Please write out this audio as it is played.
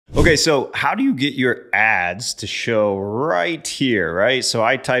Okay, so how do you get your ads to show right here, right? So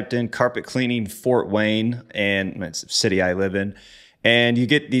I typed in carpet cleaning Fort Wayne, and it's a city I live in, and you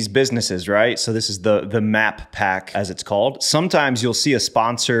get these businesses, right? So this is the map pack, as it's called. Sometimes you'll see a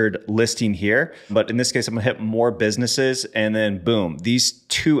sponsored listing here, but in this case, I'm gonna hit more businesses, and then boom, these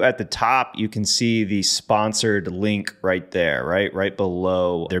two at the top, you can see the sponsored link right there, right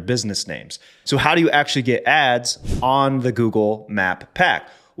below their business names. So how do you actually get ads on the Google Map Pack?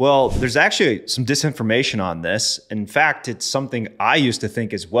 Well, there's actually some disinformation on this. In fact, it's something I used to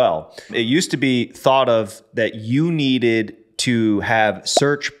think as well. It used to be thought of that you needed to have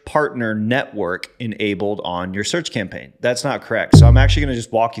search partner network enabled on your search campaign. That's not correct. So I'm actually going to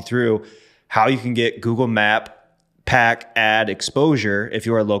just walk you through how you can get Google Map Pack ad exposure if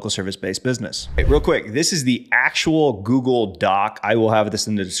you're a local service-based business. Okay, real quick, this is the actual Google Doc. I will have this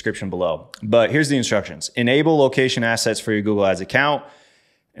in the description below, but here's the instructions. Enable location assets for your Google Ads account.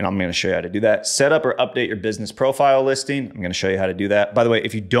 And I'm going to show you how to do that. Set up or update your business profile listing. I'm going to show you how to do that. By the way,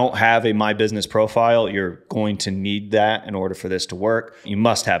 if you don't have a My Business Profile, you're going to need that in order for this to work. You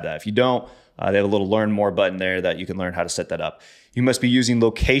must have that. If you don't, they have a little learn more button there that you can learn how to set that up. You must be using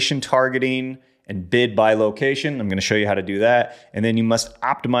location targeting and bid by location. I'm going to show you how to do that. And then you must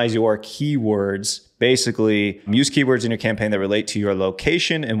optimize your keywords. Basically, use keywords in your campaign that relate to your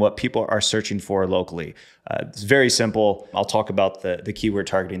location and what people are searching for locally. It's very simple. I'll talk about the keyword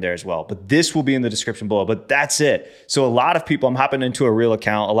targeting there as well, but this will be in the description below, but that's it. So a lot of people, I'm hopping into a real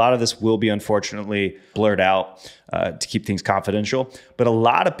account. A lot of this will be unfortunately blurred out to keep things confidential, but a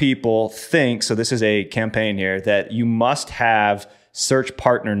lot of people think, so this is a campaign here, that you must have search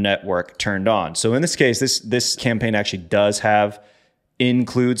partner network turned on. So in this case, this campaign actually does have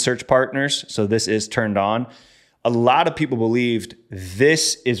include search partners. So this is turned on. A lot of people believed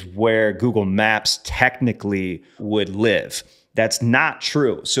this is where Google Maps technically would live. That's not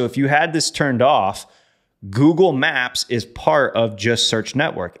true. So if you had this turned off, Google Maps is part of just Search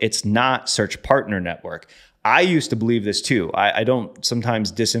Network. It's not Search Partner Network. I used to believe this too. I don't,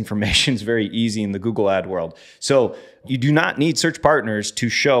 sometimes disinformation is very easy in the Google ad world. So you do not need search partners to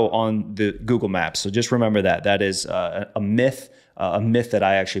show on the Google Maps. So just remember that. That is a myth that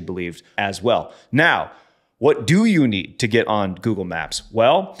I actually believed as well. Now, what do you need to get on Google Maps?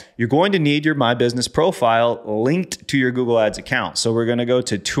 Well, you're going to need your My Business Profile linked to your Google Ads account. So we're going to go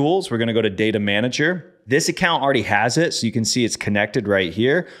to Tools. We're going to go to Data Manager. This account already has it, so you can see it's connected right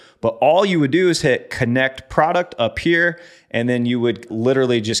here. But all you would do is hit Connect Product up here, and then you would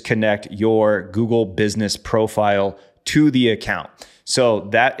literally just connect your Google Business Profile to the account. So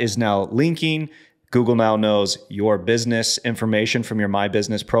that is now linking. Google now knows your business information from your My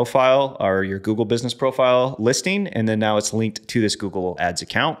Business Profile or your Google Business Profile listing, and then now it's linked to this Google Ads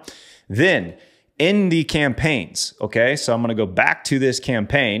account. Then in the campaigns, okay, so I'm gonna go back to this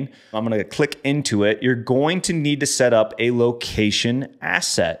campaign. I'm gonna click into it. You're going to need to set up a location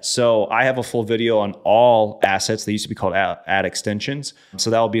asset. So I have a full video on all assets. They used to be called ad extensions. So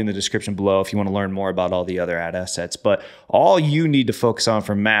that will be in the description below if you wanna learn more about all the other ad assets. But all you need to focus on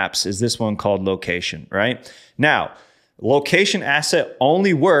for maps is this one called location, right? Now, location asset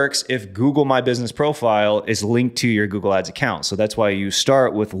only works if Google My Business Profile is linked to your Google Ads account. So that's why you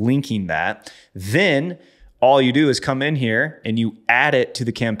start with linking that. Then all you do is come in here and you add it to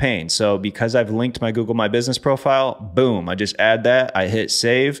the campaign. So because I've linked my Google My Business Profile, boom, I just add that, I hit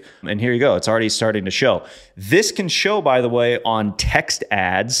save, and here you go. It's already starting to show. This can show, by the way, on text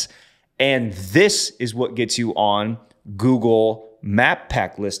ads, and this is what gets you on Google Map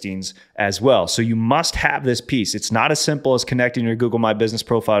Pack listings as well. So you must have this piece. It's not as simple as connecting your Google My Business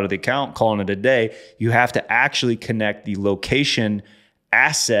Profile to the account, calling it a day. You have to actually connect the location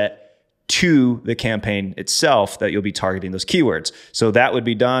asset to the campaign itself that you'll be targeting those keywords. So that would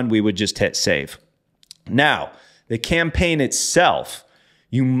be done. We would just hit save. Now, the campaign itself,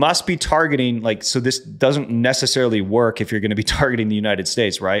 you must be targeting, like, so this doesn't necessarily work if you're going to be targeting the United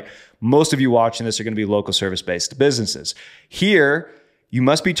States, right? Most of you watching this are going to be local service-based businesses. Here, you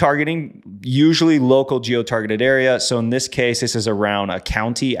must be targeting usually local geo-targeted area. So in this case, this is around a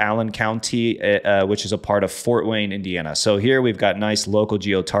county, Allen County, which is a part of Fort Wayne, Indiana. So here we've got nice local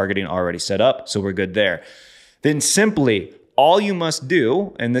geo-targeting already set up. So we're good there. Then simply, all you must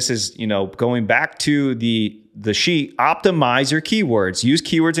do, and this is, you know, going back to the sheet, optimize your keywords. Use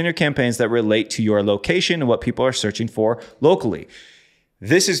keywords in your campaigns that relate to your location and what people are searching for locally.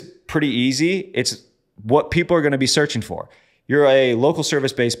 This is pretty easy. It's what people are going to be searching for. You're a local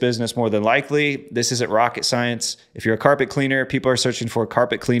service-based business, more than likely. This isn't rocket science. If you're a carpet cleaner, people are searching for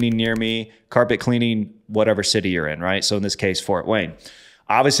carpet cleaning near me, carpet cleaning, whatever city you're in, right? So in this case, Fort Wayne.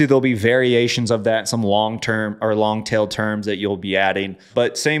 Obviously, there'll be variations of that, some long-term or long-tail terms that you'll be adding.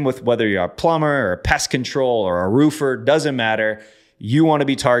 But same with whether you're a plumber or a pest control or a roofer, doesn't matter. You want to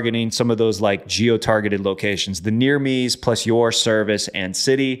be targeting some of those like geo-targeted locations, the near me's plus your service and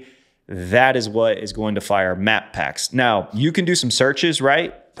city. That is what is going to fire map packs. Now, you can do some searches,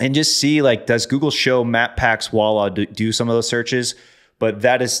 right? And just see like, does Google show map packs while I do some of those searches? But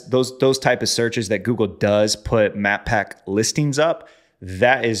that is those type of searches that Google does put map pack listings up.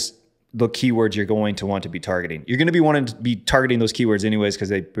 That is the keywords you're going to want to be targeting. You're going to be wanting to be targeting those keywords anyways because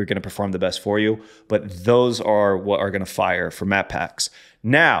they're going to perform the best for you. But those are what are going to fire for map packs.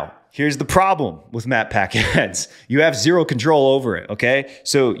 Now, here's the problem with map pack ads. You have zero control over it, okay?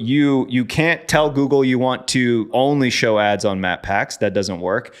 So you can't tell Google you want to only show ads on map packs. That doesn't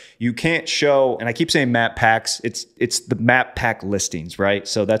work. You can't show, and I keep saying map packs, it's the map pack listings, right?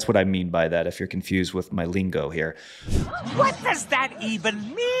 So that's what I mean by that if you're confused with my lingo here. What does that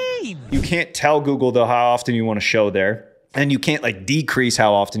even mean? You can't tell Google though how often you want to show there. And you can't like decrease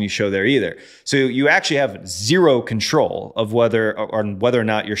how often you show there either. So you actually have zero control of whether or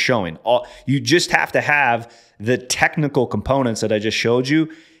not you're showing. You just have to have the technical components that I just showed you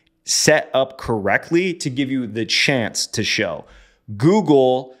set up correctly to give you the chance to show.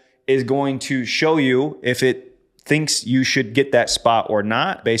 Google is going to show you if it thinks you should get that spot or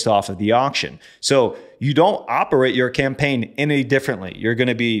not based off of the auction. So you don't operate your campaign any differently. You're going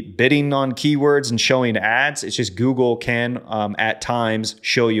to be bidding on keywords and showing ads. It's just Google can at times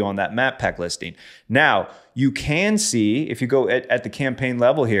show you on that map pack listing. Now, you can see if you go at the campaign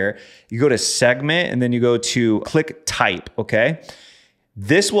level here, you go to segment and then you go to click type, okay?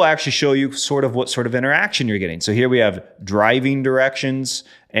 This will actually show you sort of what sort of interaction you're getting. So here we have driving directions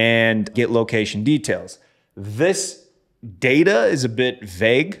and get location details. This data is a bit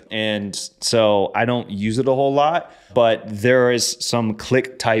vague, and so I don't use it a whole lot, but there is some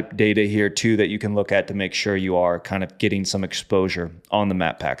click type data here too that you can look at to make sure you are kind of getting some exposure on the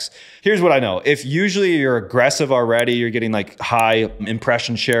map packs. Here's what I know. If usually you're aggressive already, you're getting like high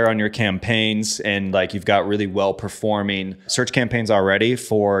impression share on your campaigns and like you've got really well performing search campaigns already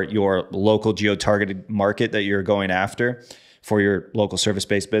for your local geo-targeted market that you're going after for your local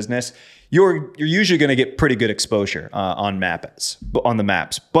service-based business, you're usually going to get pretty good exposure on the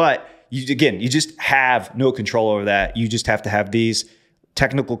maps. But you just have no control over that. You just have to have these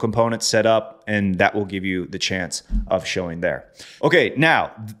technical components set up, and that will give you the chance of showing there. Okay,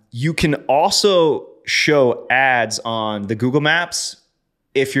 now you can also show ads on the Google Maps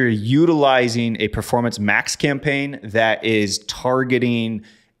if you're utilizing a Performance Max campaign that is targeting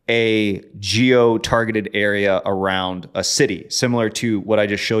a geo-targeted area around a city, similar to what I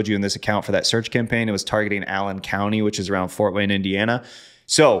just showed you in this account for that search campaign. It was targeting Allen County, which is around Fort Wayne, Indiana.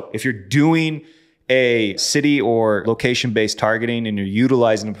 So if you're doing a city or location-based targeting and you're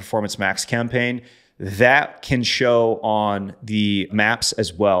utilizing a Performance Max campaign, that can show on the maps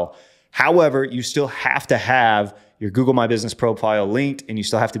as well. However, you still have to have your Google My Business profile linked, and you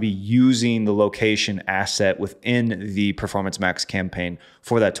still have to be using the location asset within the Performance Max campaign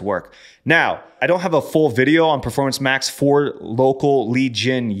for that to work. Now, I don't have a full video on Performance Max for local lead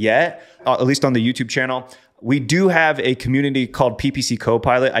gen yet, at least on the YouTube channel. We do have a community called PPC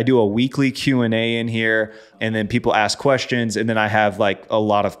Copilot. I do a weekly Q&A in here, and then people ask questions, and then I have like a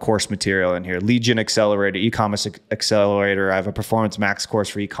lot of course material in here. Lead Gen Accelerator, E-commerce Accelerator. I have a Performance Max course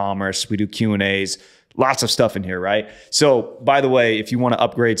for e-commerce. We do Q&As. Lots of stuff in here, right? So by the way, if you want to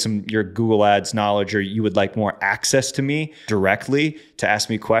upgrade your Google Ads knowledge, or you would like more access to me directly to ask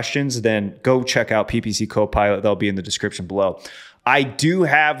me questions, then go check out PPC Copilot. They'll be in the description below. I do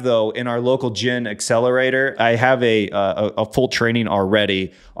have, though, in our local Gen Accelerator, I have a full training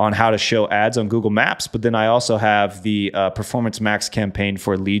already on how to show ads on Google Maps, but then I also have the Performance Max campaign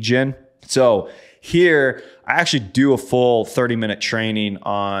for lead gen. So here, I actually do a full 30-minute training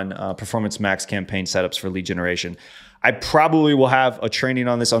on Performance Max campaign setups for lead generation. I probably will have a training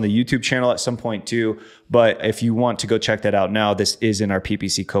on this on the YouTube channel at some point too, but if you want to go check that out now, this is in our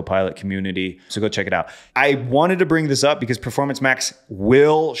PPC Copilot community, so go check it out. I wanted to bring this up because Performance Max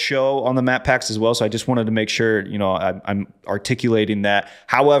will show on the map packs as well, so I just wanted to make sure I'm articulating that.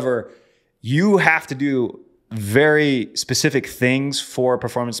 However, you have to do very specific things for a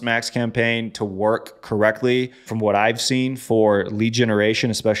Performance Max campaign to work correctly from what I've seen for lead generation,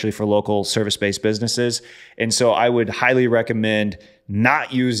 especially for local service-based businesses. And so I would highly recommend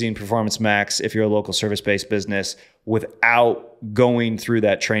not using Performance Max if you're a local service-based business without going through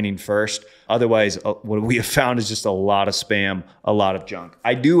that training first. Otherwise, what we have found is just a lot of spam, a lot of junk.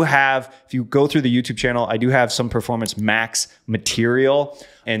 I do have, if you go through the YouTube channel, I do have some Performance Max material.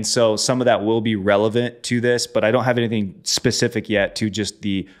 And so some of that will be relevant to this, but I don't have anything specific yet to just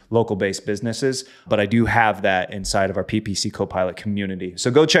the local-based businesses. But I do have that inside of our PPC Copilot community.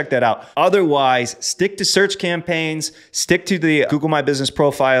 So go check that out. Otherwise, stick to search campaigns, stick to the Google My Business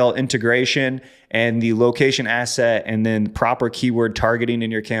Profile integration and the location asset, and then proper keyword targeting in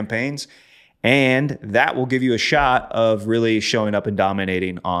your campaigns. And that will give you a shot of really showing up and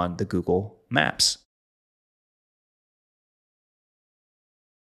dominating on the Google Maps.